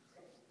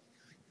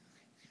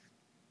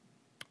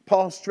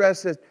 Paul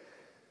stresses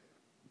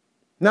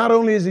not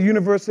only is the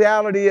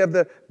universality of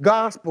the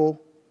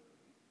gospel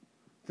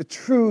the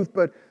truth,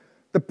 but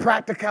the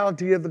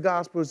practicality of the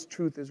gospel is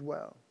truth as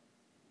well.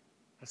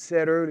 I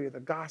said earlier,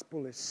 the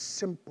gospel is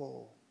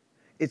simple.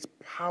 It's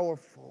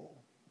powerful.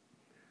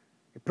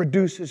 It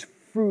produces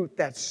fruit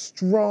that's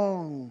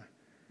strong,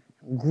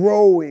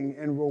 growing,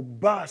 and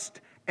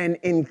robust, and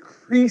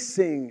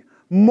increasing,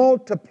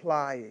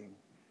 multiplying.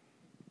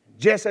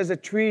 Just as a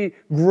tree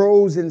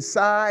grows in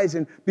size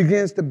and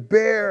begins to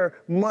bear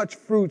much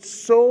fruit,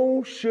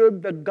 so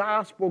should the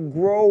gospel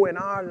grow in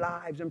our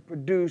lives and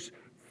produce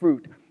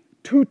fruit.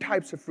 Two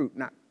types of fruit,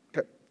 not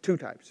two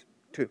types,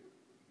 two.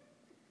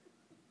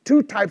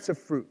 Two types of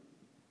fruit.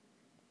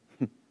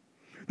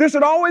 There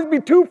should always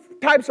be two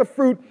types of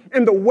fruit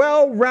in the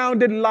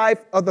well-rounded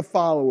life of the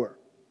follower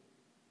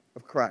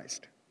of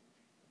Christ.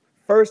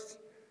 First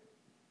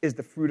is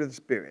the fruit of the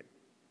Spirit.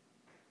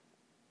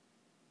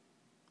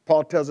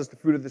 Paul tells us the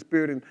fruit of the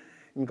Spirit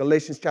in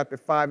Galatians chapter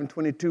 5 and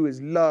 22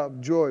 is love,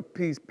 joy,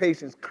 peace,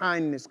 patience,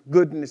 kindness,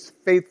 goodness,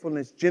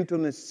 faithfulness,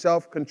 gentleness,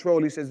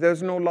 self-control. He says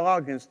there's no law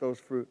against those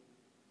fruit.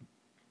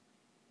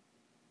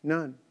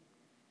 None.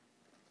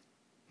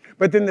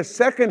 But then the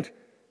second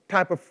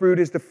type of fruit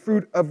is the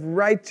fruit of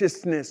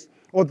righteousness,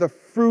 or the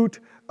fruit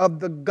of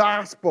the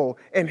gospel.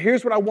 And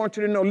here's what I want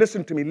you to know.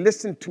 Listen to me.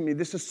 Listen to me.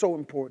 This is so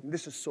important.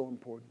 This is so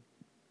important.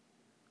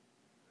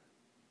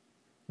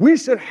 We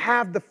should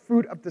have the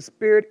fruit of the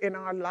Spirit in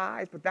our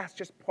lives, but that's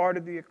just part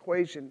of the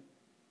equation.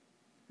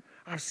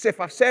 If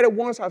I've said it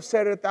once, I've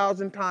said it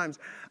 1,000 times.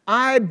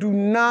 I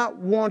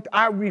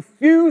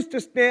refuse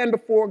to stand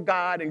before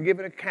God and give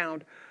an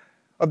account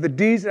of the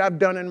deeds that I've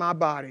done in my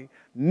body,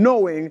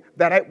 knowing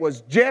that it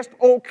was just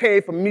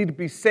okay for me to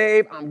be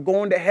saved, I'm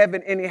going to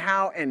heaven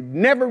anyhow, and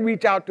never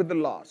reach out to the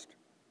lost.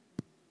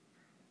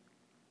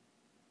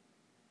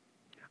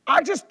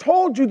 I just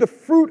told you the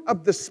fruit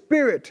of the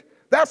Spirit.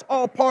 That's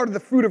all part of the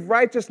fruit of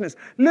righteousness.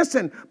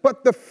 Listen,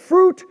 but the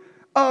fruit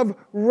of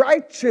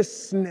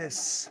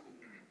righteousness,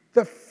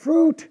 the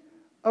fruit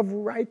of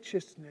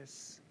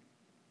righteousness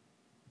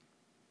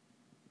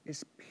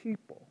is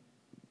people.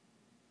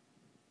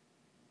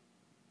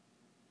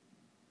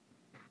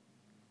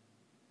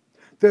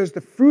 There's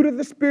the fruit of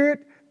the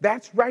Spirit,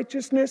 that's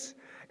righteousness,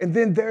 and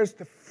then there's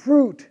the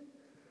fruit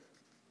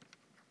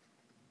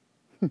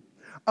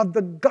of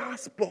the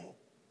gospel.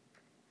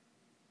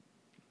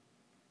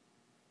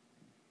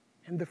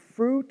 And the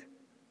fruit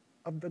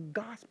of the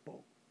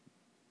gospel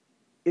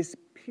is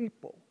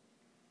people.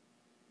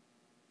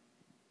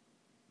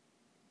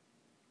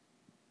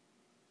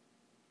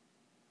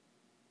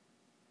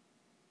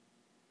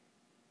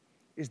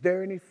 Is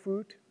there any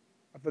fruit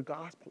of the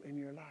gospel in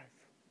your life?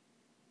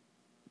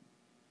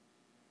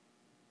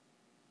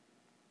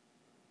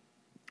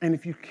 And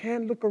if you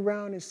can look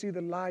around and see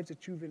the lives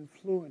that you've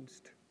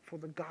influenced for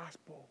the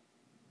gospel,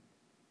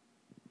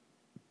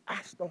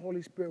 ask the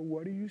Holy Spirit,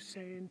 what are you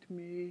saying to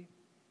me?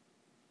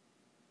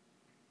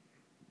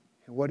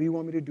 And what do you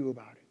want me to do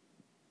about it?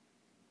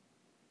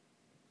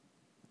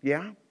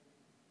 Yeah?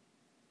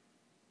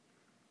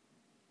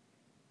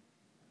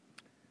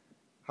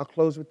 I'll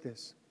close with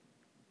this.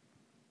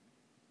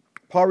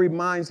 Paul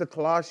reminds the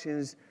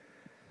Colossians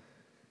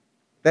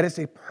that it's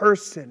a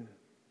person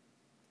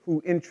who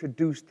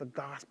introduced the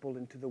gospel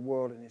into the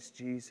world, and it's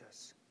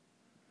Jesus.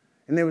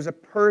 And there was a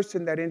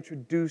person that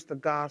introduced the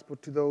gospel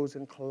to those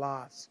in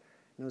Colossus,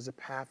 and it was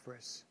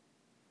Epaphras.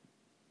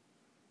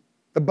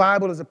 The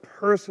Bible is a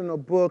personal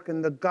book,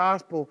 and the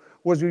gospel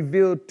was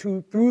revealed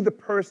through the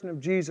person of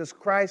Jesus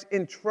Christ,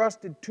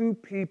 entrusted to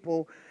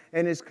people,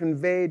 and is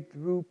conveyed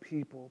through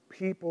people.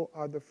 People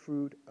are the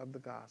fruit of the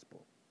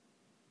gospel.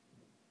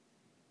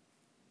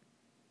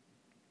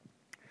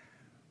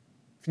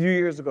 A few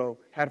years ago,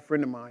 I had a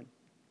friend of mine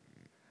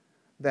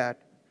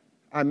that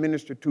I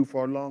ministered to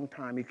for a long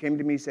time. He came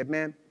to me and said,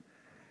 man,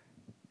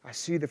 I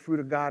see the fruit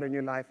of God in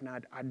your life, and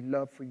I'd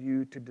love for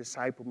you to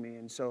disciple me.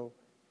 And so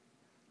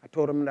I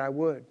told him that I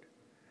would.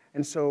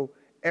 And so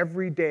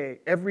every day,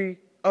 every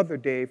other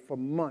day for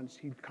months,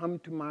 he'd come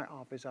to my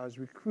office. I was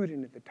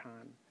recruiting at the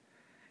time.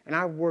 And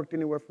I worked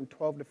anywhere from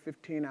 12 to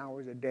 15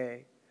 hours a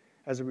day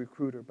as a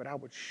recruiter. But I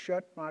would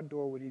shut my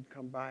door when he'd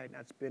come by, and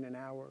I'd spend an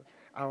hour,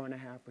 hour and a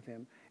half with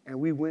him. And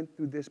we went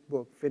through this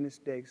book, Finished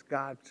Stakes,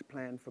 God's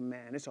Plan for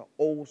Man. It's an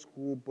old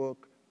school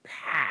book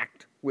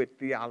packed with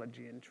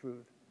theology and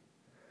truth.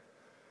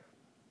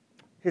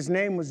 His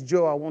name was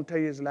Joe. I won't tell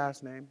you his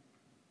last name.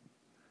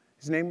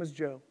 His name was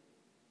Joe.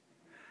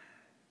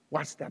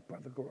 Watch that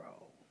brother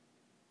grow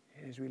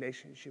in his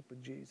relationship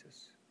with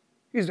Jesus.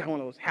 He's one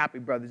of those happy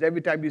brothers.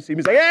 Every time you see him,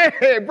 he's like,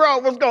 hey, bro,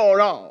 what's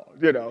going on?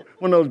 You know,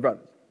 one of those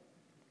brothers.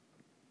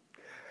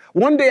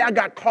 One day I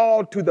got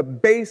called to the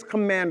base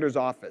commander's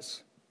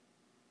office.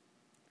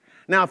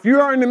 Now, if you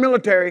are in the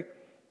military,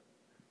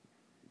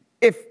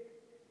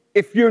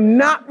 if you're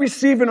not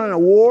receiving an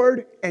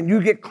award and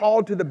you get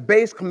called to the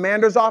base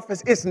commander's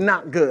office, it's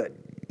not good.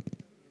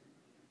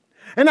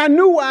 And I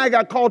knew why I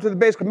got called to the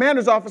base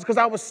commander's office, because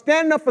I was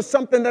standing up for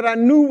something that I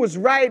knew was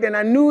right, and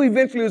I knew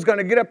eventually he was going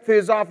to get up to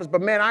his office. But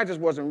man, I just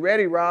wasn't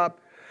ready, Rob.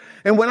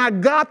 And when I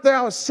got there,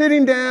 I was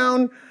sitting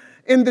down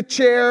in the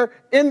chair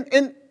in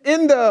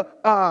the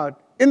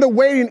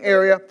waiting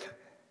area,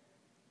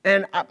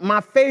 and my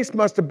face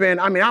must have been,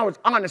 I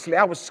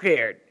was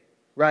scared,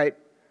 right?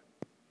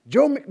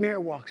 Joe McNair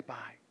walks by.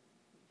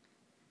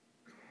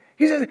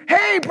 He says,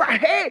 hey, bro,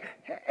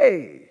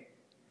 hey.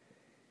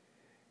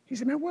 He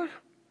said, man, what?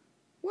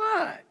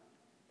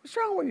 What's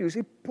wrong with you?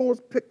 He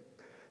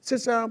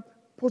sits down,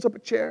 pulls up a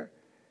chair,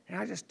 and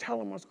I just tell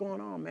him what's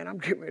going on, man. I'm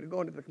getting ready to go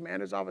into the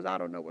commander's office. I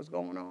don't know what's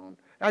going on.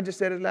 I just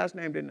said his last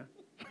name, didn't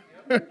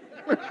I?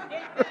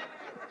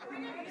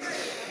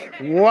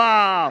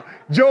 Wow.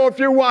 Joe, if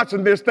you're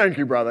watching this, thank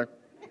you, brother.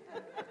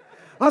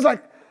 I was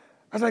like,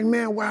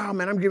 man, wow,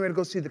 man, I'm getting ready to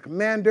go see the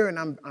commander, and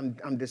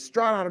I'm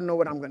distraught. I don't know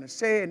what I'm going to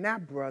say. And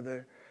that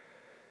brother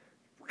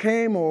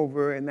came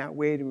over in that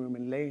waiting room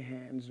and laid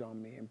hands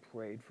on me and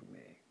prayed for me.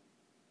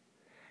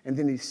 And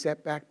then he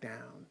sat back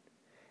down,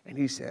 and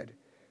he said,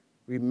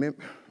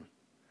 remember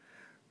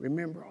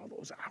all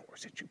those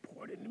hours that you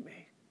poured into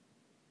me?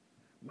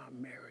 My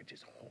marriage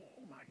is whole.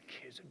 My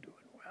kids are doing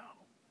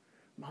well.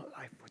 My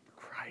life with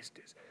Christ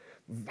is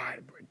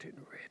vibrant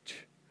and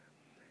rich.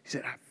 He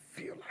said, I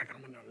feel like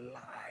I'm an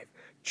alive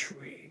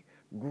tree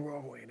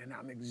growing, and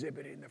I'm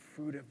exhibiting the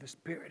fruit of the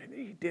Spirit. And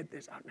he did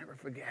this. I'll never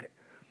forget it.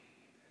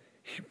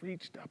 He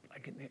reached up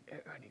like in the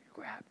air, and he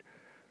grabbed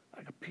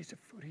like a piece of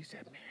fruit. He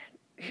said, man,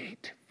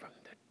 eat from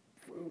the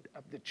fruit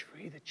of the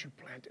tree that you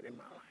planted in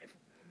my life.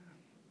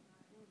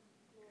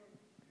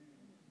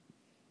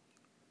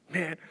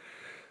 Man,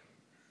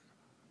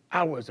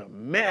 I was a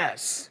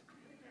mess.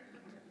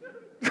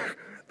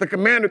 The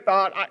commander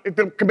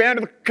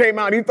came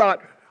out, he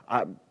thought,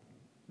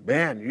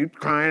 man, you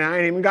crying, I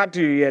ain't even got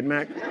to you yet,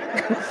 Mac.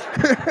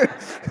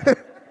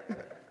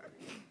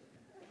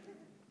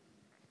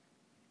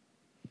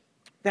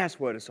 That's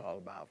what it's all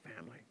about,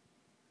 family.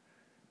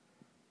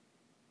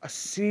 A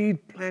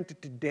seed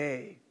planted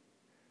today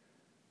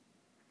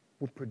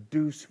will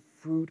produce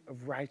fruit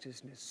of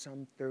righteousness,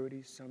 some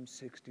 30, some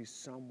 60,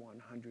 some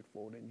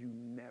 100-fold, and you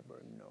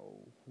never know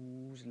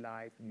whose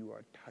life you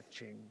are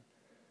touching.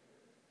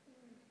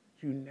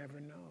 You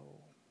never know.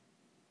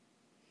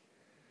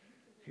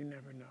 You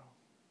never know.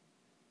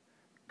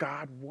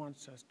 God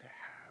wants us to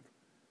have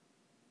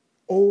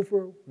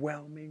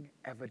overwhelming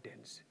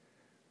evidence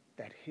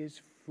that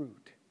his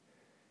fruit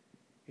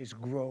is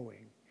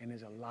growing and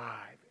is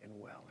alive and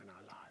well in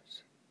our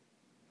lives.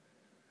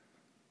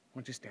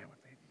 Won't you stand with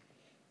me?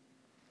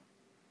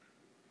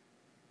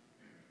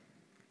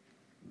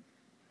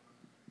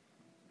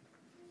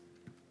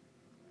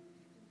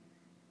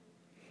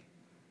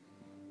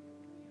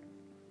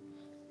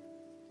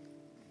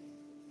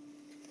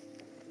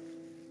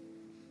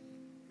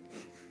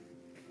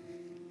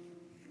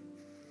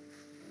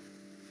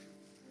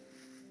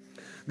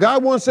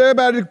 God wants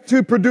everybody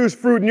to produce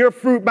fruit, and your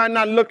fruit might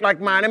not look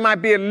like mine. It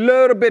might be a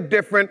little bit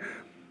different.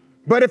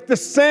 But if the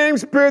same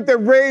Spirit that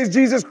raised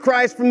Jesus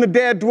Christ from the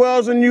dead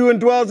dwells in you and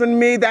dwells in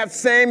me, that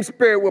same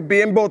Spirit will be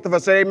in both of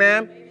us.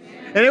 Amen?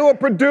 And it will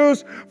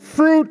produce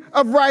fruit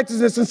of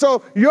righteousness. And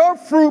so your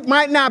fruit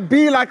might not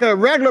be like a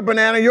regular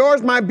banana.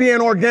 Yours might be an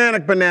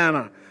organic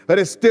banana, but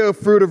it's still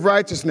fruit of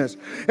righteousness.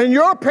 And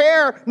your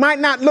pear might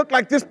not look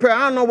like this pear.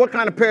 I don't know what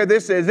kind of pear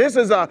this is. This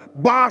is a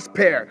boss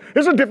pear.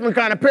 This is a different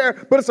kind of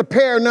pear, but it's a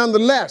pear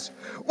nonetheless.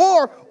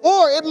 Or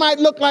it might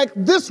look like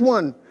this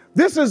one.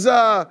 This is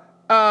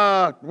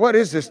what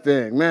is this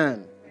thing,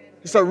 man?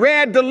 It's a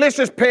red,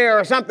 delicious pear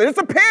or something. It's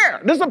a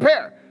pear. This is a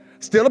pear.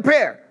 Still a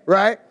pear,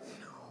 right?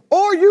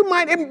 Or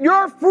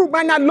your fruit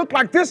might not look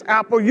like this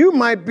apple. You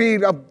might be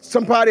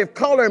somebody of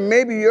color.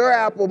 Maybe your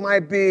apple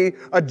might be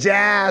a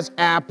jazz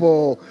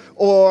apple,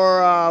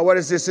 or what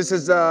is this? This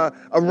is a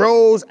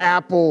rose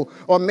apple,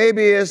 or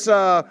maybe it's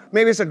a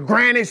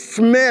Granny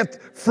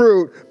Smith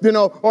fruit,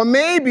 or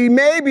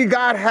maybe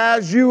God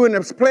has you in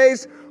a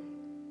place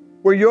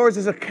where yours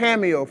is a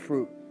cameo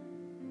fruit.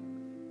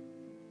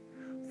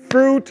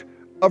 Fruit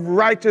of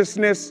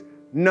righteousness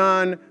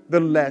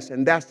nonetheless.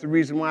 And that's the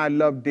reason why I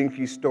love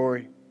Dinky's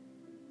story.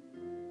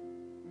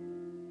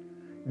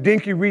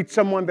 Dinky reached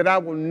someone that I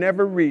will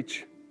never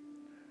reach,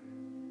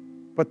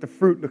 but the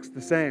fruit looks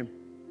the same.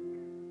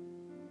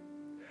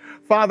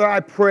 Father,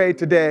 I pray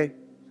today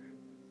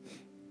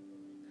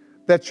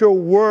that your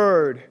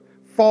word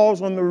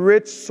falls on the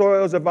rich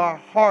soils of our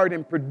heart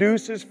and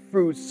produces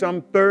fruit,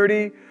 some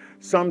 30,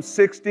 some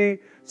 60,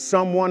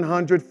 some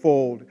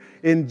 100-fold.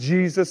 In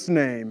Jesus'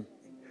 name,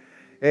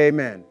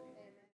 amen.